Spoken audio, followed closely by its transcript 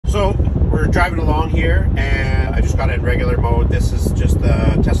we're driving along here, and I just got it in regular mode. This is just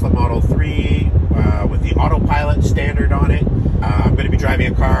the Tesla Model 3 with the autopilot standard on it. I'm going to be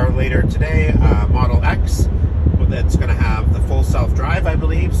driving a car later today, Model X, that's going to have the full self-drive, I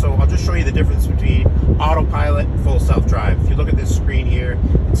believe. So I'll just show you the difference between autopilot and full self-drive. If you look at this screen here,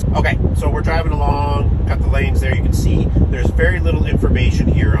 okay, so we're driving along, got the lanes there. You can see there's very little information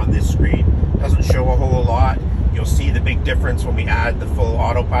here on this screen. It doesn't show a whole lot. You'll see the big difference when we add the full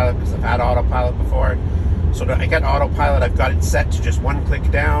autopilot, because I've had autopilot before. So I got autopilot, I've got it set to just one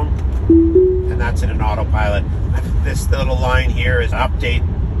click down, and that's in an autopilot. This little line here is an update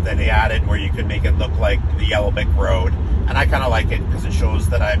that they added where you can make it look like the Yellow Brick Road. And I kind of like it because it shows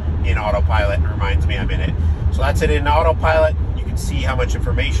that I'm in autopilot and reminds me I'm in it. So that's it in autopilot. You can see how much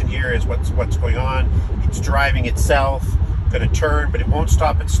information here is what's going on. It's driving itself. Going to turn, but it won't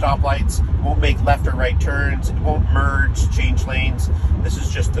stop at stoplights, won't make left or right turns, it won't merge, change lanes. This is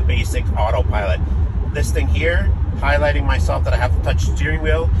just the basic autopilot. This thing here, highlighting myself that I have to touch the steering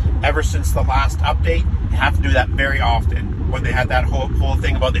wheel. Ever since the last update, you have to do that very often. When they had that whole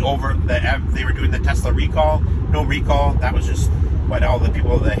thing about they were doing the Tesla recall, no recall. That was just what all the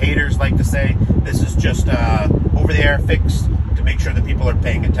people, the haters, like to say. This is just over the air fix to make sure that people are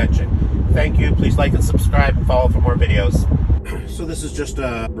paying attention. Thank you. Please like and subscribe and follow for more videos. So this is just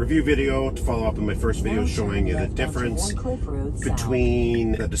a review video to follow up on my first video showing you the difference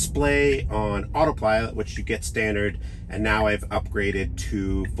between the display on autopilot, which you get standard, and now I've upgraded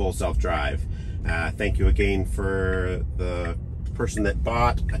to full self-drive. Thank you again for the person that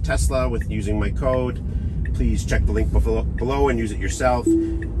bought a Tesla with using my code. Please check the link below and use it yourself.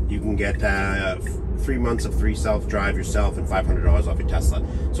 You can get 3 months of free self-drive yourself and $500 off your Tesla.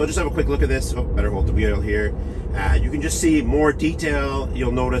 So just have a quick look at this. Oh, better hold the wheel here. You can just see more detail.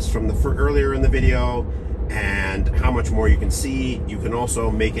 You'll notice from the earlier in the video, and how much more you can see. You can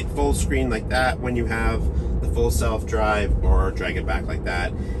also make it full screen like that when you have the full self-drive, or drag it back like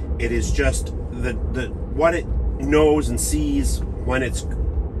that. It is just what it knows and sees when it's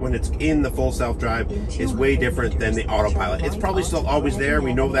in the full self-drive is way different than the autopilot. It's probably still always there,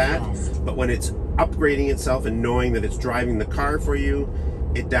 we know that, but when it's upgrading itself and knowing that it's driving the car for you,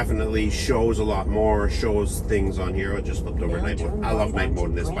 it definitely shows a lot more, shows things on here. I just flipped over night mode. I love night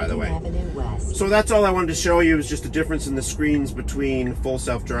mode in this, by the way. So that's all I wanted to show you, is just the difference in the screens between full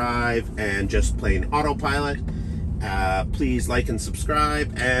self-drive and just plain autopilot. Please like and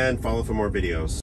subscribe and follow for more videos.